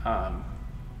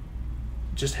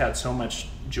just had so much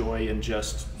joy in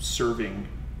just serving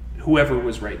whoever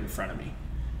was right in front of me,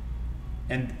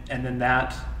 and then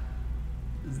that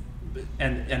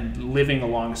and living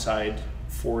alongside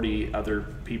 40 other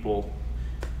people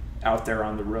out there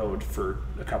on the road for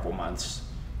a couple months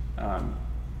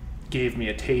gave me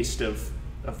a taste of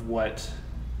what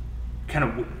kind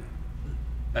of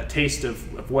a taste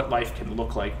of what life can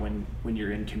look like when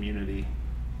you're in community,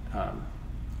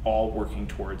 all working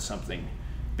towards something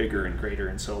bigger and greater.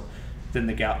 And so then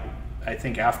I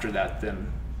think after that,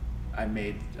 then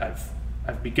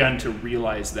I've begun to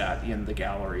realize that in the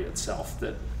gallery itself,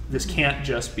 that this can't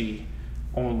just be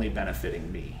only benefiting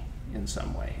me in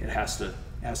some way. It has to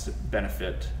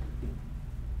benefit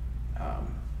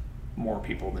more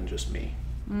people than just me.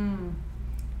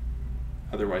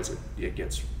 Otherwise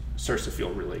it starts to feel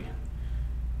really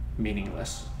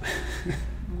meaningless.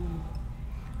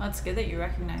 Well, it's good that you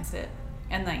recognize it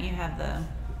and that you have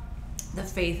the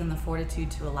faith and the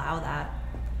fortitude to allow that,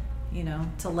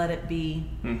 to let it be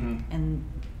and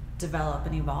develop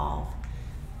and evolve.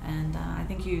 And I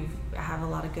think you have a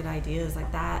lot of good ideas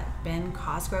like that. Ben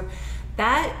Cosgrove,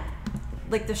 that,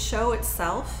 like the show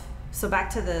itself, so back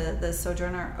to the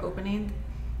Sojourner opening,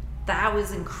 that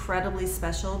was incredibly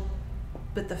special.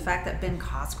 But the fact that Ben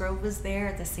Cosgrove was there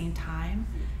at the same time,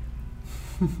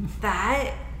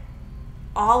 that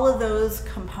all of those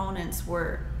components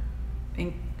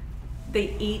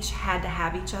they each had to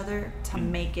have each other to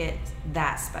make it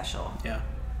that special. Yeah.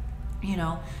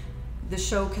 The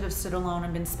show could have stood alone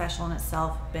and been special in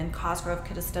itself. Ben Cosgrove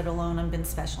could have stood alone and been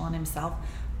special in himself.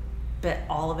 But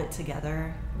all of it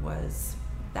together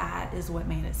that is what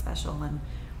made it special.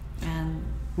 And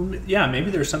yeah, maybe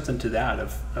there's something to that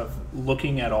of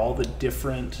looking at all the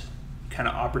different kind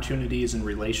of opportunities and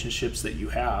relationships that you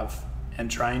have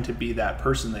and trying to be that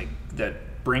person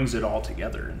that brings it all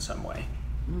together in some way.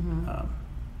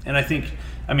 And I think,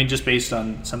 just based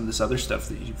on some of this other stuff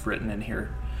that you've written in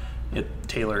here,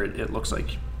 Taylor, it looks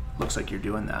like you're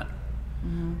doing that.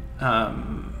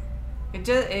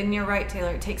 And you're right,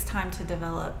 Taylor. It takes time to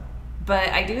develop, but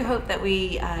I do hope that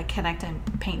we connect and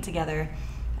paint together.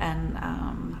 And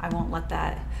I won't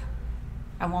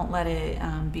let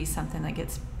it be something that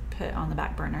gets put on the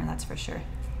back burner. That's for sure.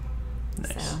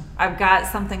 Nice. So I've got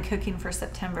something cooking for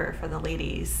September for the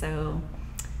ladies. So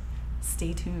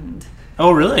stay tuned.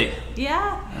 Oh, really?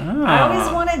 Yeah. Oh. I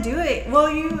always want to do it.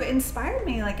 Well, you inspired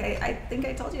me. Like I think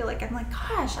I told you. Like I'm like,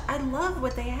 gosh, I love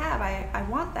what they have. I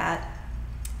want that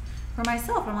for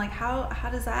myself. I'm like, how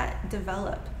does that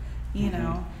develop?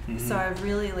 So I've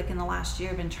really, like in the last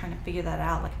year, been trying to figure that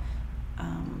out,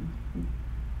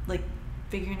 like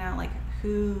figuring out like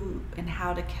who and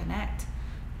how to connect,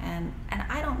 and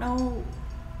I don't know.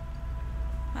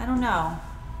 I don't know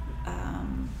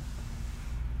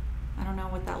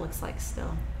what that looks like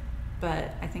still,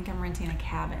 but I think I'm renting a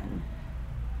cabin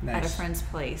at a friend's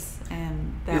place,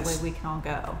 and that way we can all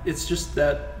go. It's just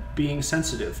that being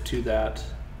sensitive to that,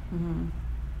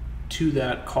 to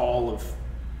that call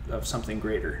of something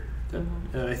greater.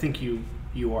 I think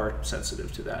you are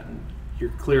sensitive to that, and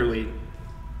you're clearly,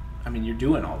 you're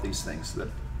doing all these things that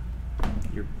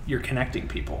you're connecting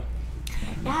people.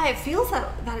 Yeah, it feels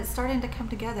that it's starting to come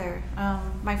together.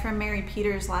 My friend Mary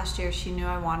Peters last year, she knew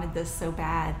I wanted this so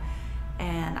bad,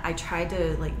 and I tried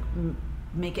to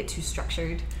make it too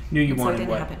structured. Knew you wanted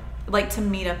what? Happen. Like to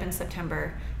meet up in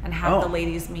September and have the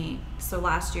ladies meet. So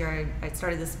last year I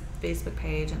started this Facebook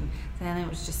page, and then it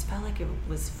was just felt like it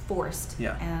was forced.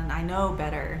 Yeah. And I know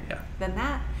better Yeah. than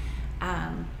that.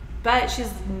 But she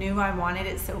knew I wanted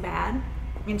it so bad.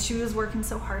 And she was working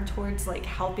so hard towards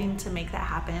helping to make that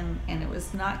happen, and it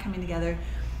was not coming together.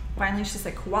 Finally, she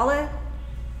said, Koila,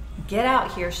 get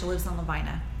out here. She lives in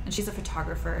Lavina, and she's a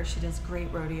photographer. She does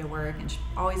great rodeo work, and she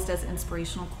always does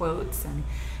inspirational quotes and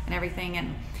everything.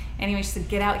 And anyway, she said,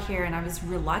 get out here. And I was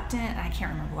reluctant, and I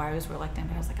can't remember why I was reluctant,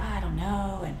 but I was like, I don't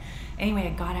know. And anyway,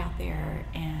 I got out there,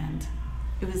 and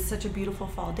it was such a beautiful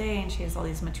fall day, and she has all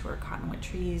these mature cottonwood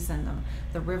trees, and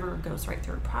the river goes right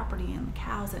through her property, and the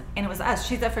cows, and it was us.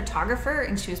 She's a photographer,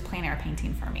 and she was plein air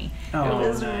painting for me. Oh, it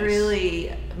was nice.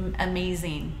 really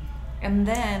amazing. And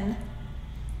then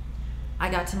I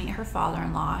got to meet her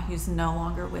father-in-law, who's no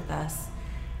longer with us,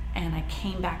 and I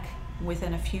came back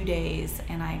within a few days,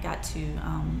 and I got to,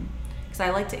 because I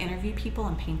like to interview people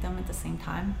and paint them at the same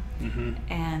time,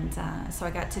 and so I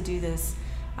got to do this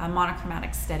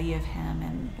monochromatic study of him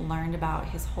and learned about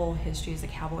his whole history as a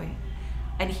cowboy.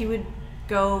 And he would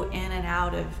go in and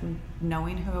out of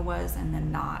knowing who I was and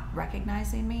then not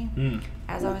recognizing me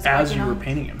as I was as you were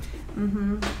painting him.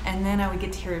 And then I would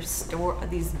get to hear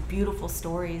these beautiful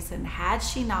stories. And had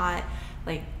she not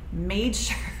like made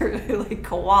sure like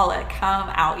Koala come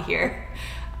out here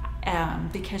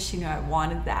because she knew I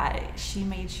wanted that, she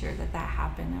made sure that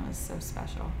happened. It was so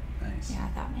special. Nice. Yeah, I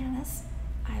thought, man,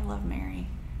 I love Mary.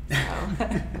 So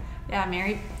yeah,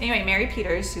 Mary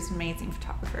Peters, she's an amazing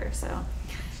photographer. So.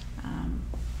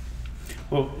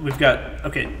 Well, we've got,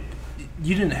 okay,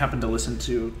 you didn't happen to listen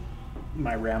to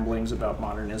my ramblings about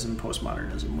modernism,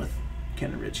 postmodernism with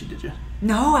Ken and Richie, did you?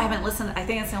 No, I haven't listened. I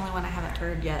think it's the only one I haven't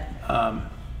heard yet. Yeah,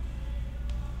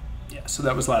 so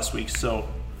that was last week. So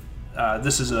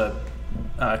this is a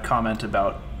comment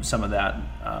about some of that.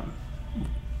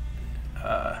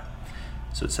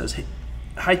 So it says,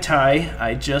 "Hi Ty,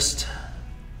 I just..."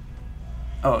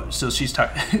 Oh, so she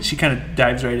kind of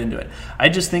dives right into it. "I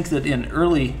just think that in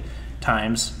early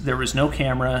times there was no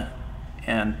camera,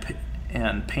 and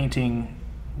painting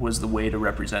was the way to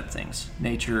represent things,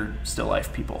 nature, still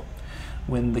life, people.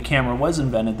 When the camera was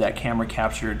invented, that camera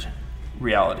captured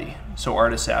reality. So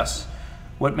artists asked,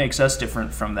 what makes us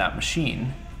different from that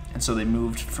machine? And so they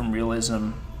moved from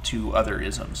realism to other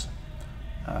isms.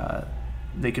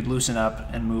 They could loosen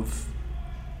up and move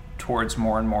towards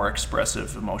more and more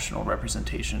expressive emotional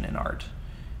representation in art.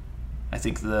 I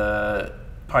think the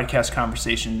podcast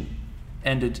conversation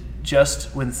ended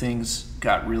just when things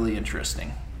got really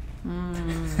interesting."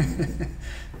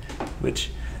 Which,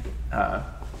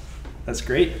 that's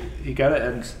great. You gotta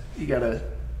end.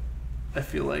 I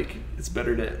feel like it's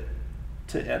better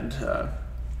to end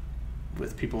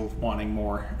with people wanting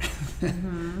more.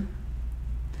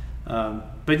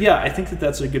 But yeah, I think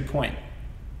that's a good point.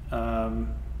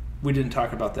 We didn't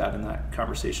talk about that in that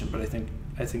conversation, but I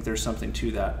think there's something to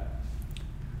that.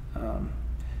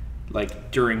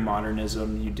 Like during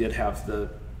modernism, you did have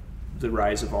the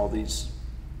rise of all these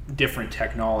different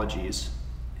technologies,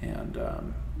 and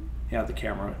yeah, the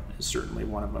camera is certainly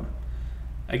one of them.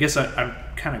 I guess I'm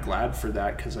kind of glad for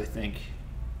that, because I think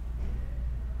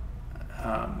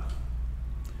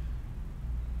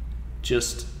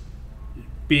just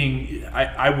being,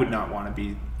 I would not want to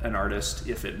be an artist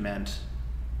if it meant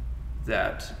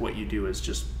that what you do is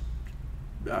just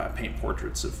paint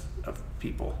portraits of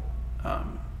people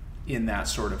in that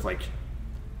sort of like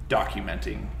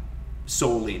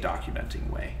solely documenting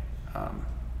way,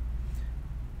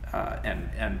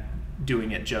 and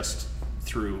doing it just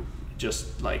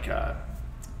like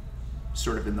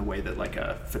sort of in the way that like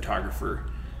a photographer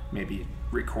maybe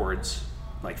records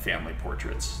like family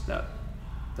portraits.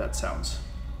 That sounds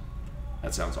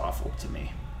awful to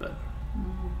me, but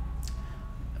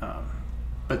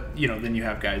you know, then you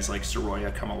have guys like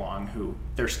Soroya come along who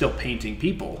they're still painting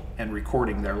people and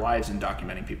recording their lives and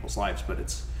documenting people's lives, but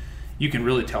you can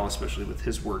really tell, especially with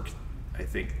his work, I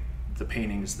think the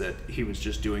paintings, that he was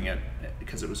just doing it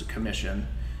because it was a commission,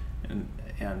 and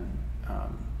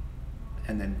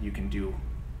then you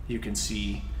can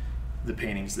see the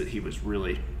paintings that he was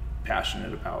really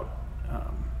passionate about.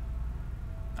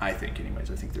 I think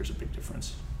there's a big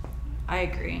difference. I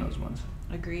agree. In those ones.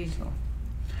 Agreed. So.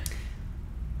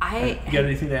 You got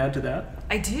anything to add to that?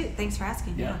 I do. Thanks for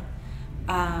asking. Yeah.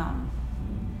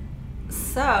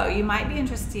 So you might be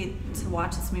interested to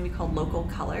watch this movie called Local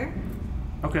Color.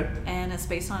 Okay. And it's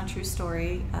based on a true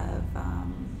story of,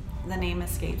 the name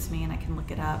escapes me and I can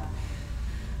look it up.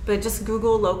 But just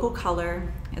Google Local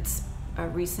Color. It's a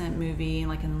recent movie,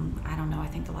 like in, I don't know, I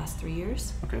think the last 3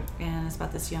 years. Okay. And it's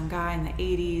about this young guy in the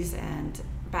 80s, and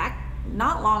back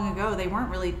not long ago, they weren't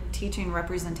really teaching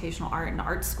representational art in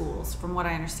art schools, from what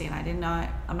I understand.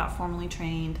 I'm not formally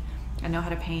trained. I know how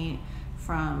to paint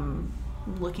from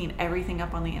looking everything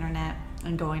up on the internet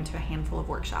and going to a handful of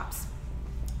workshops.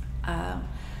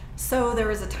 So there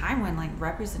was a time when like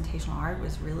representational art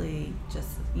was really just,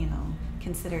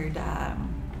 considered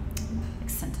like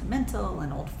sentimental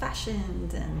and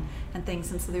old-fashioned and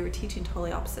things, and so they were teaching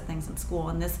totally opposite things in school.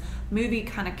 And this movie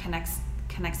kind of connects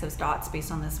those dots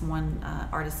based on this one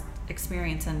artist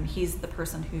experience, and he's the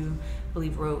person who I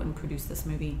believe wrote and produced this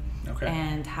movie. Okay.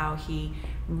 And how he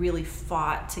really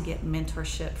fought to get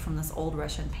mentorship from this old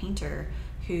Russian painter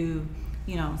who,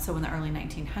 so in the early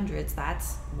 1900s,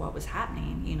 that's what was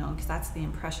happening, because that's the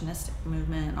Impressionist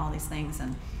movement and all these things.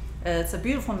 And It's a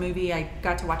beautiful movie. I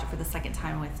got to watch it for the second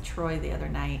time with Troy the other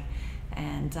night,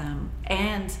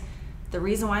 and the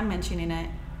reason why I'm mentioning it,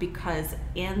 because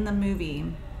in the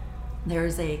movie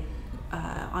there's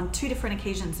on 2 different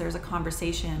occasions there's a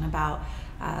conversation about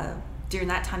during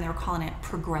that time they were calling it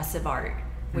progressive art,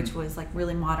 which was like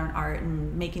really modern art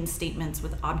and making statements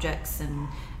with objects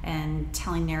and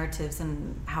telling narratives,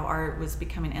 and how art was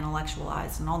becoming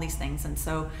intellectualized and all these things. And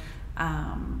so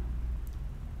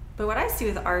but what I see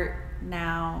with art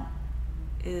now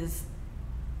is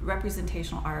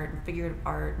representational art and figurative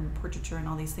art and portraiture, and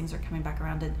all these things are coming back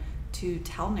around to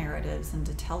tell narratives and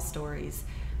to tell stories.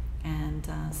 And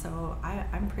so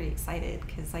I'm pretty excited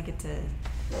because I get to,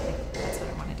 that's what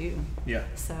I want to do. Yeah.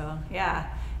 So yeah,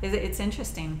 it's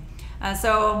interesting.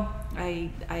 So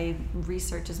I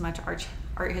research as much art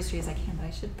history as I can, but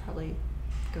I should probably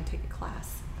go take a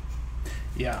class.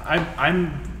 Yeah,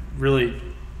 I'm really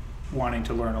wanting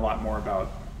to learn a lot more about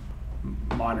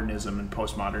modernism and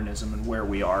postmodernism and where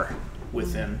we are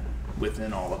within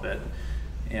all of it.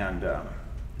 And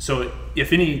so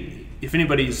if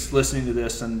anybody's listening to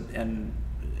this and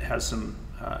has some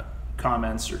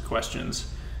comments or questions,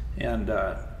 and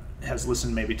has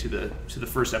listened maybe to the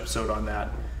first episode on that,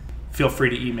 feel free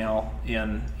to email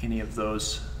in any of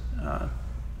those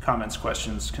comments,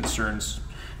 questions, concerns,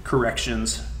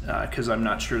 corrections, because I'm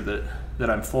not sure that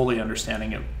I'm fully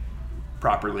understanding it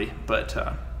properly. But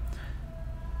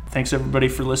thanks everybody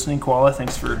for listening. Koala,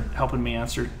 thanks for helping me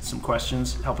answer some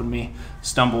questions, helping me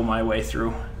stumble my way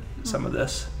through some of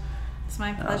this. It's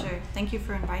my pleasure. Thank you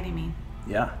for inviting me.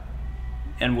 Yeah.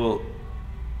 And will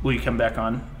you come back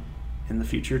on in the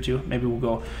future too? Maybe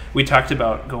we talked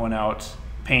about going out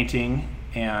painting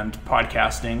and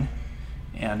podcasting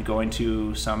and going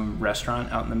to some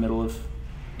restaurant out in the middle of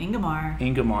Ingomar.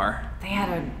 They had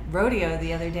a rodeo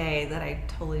the other day that I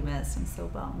totally missed. I'm so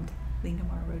bummed. The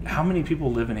Ingomar rodeo. How many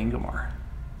people live in Ingomar?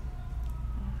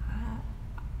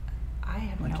 I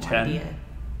have like no 10? idea.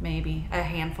 Maybe a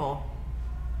handful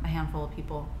of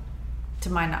people. To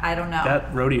mine, I don't know.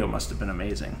 That rodeo must have been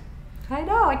amazing. I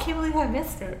know. I can't believe I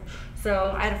missed it.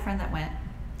 So I had a friend that went.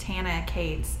 Tana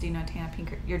Cates. Do you know Tana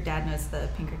Pinkerton? Your dad knows the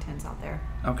Pinkertons out there.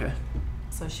 Okay.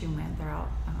 So she went. They're out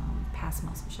past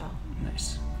Muscle Shell.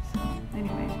 Nice. So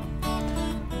anyway.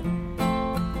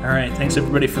 All right. Thanks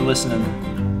everybody for listening.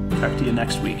 Talk to you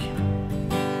next week.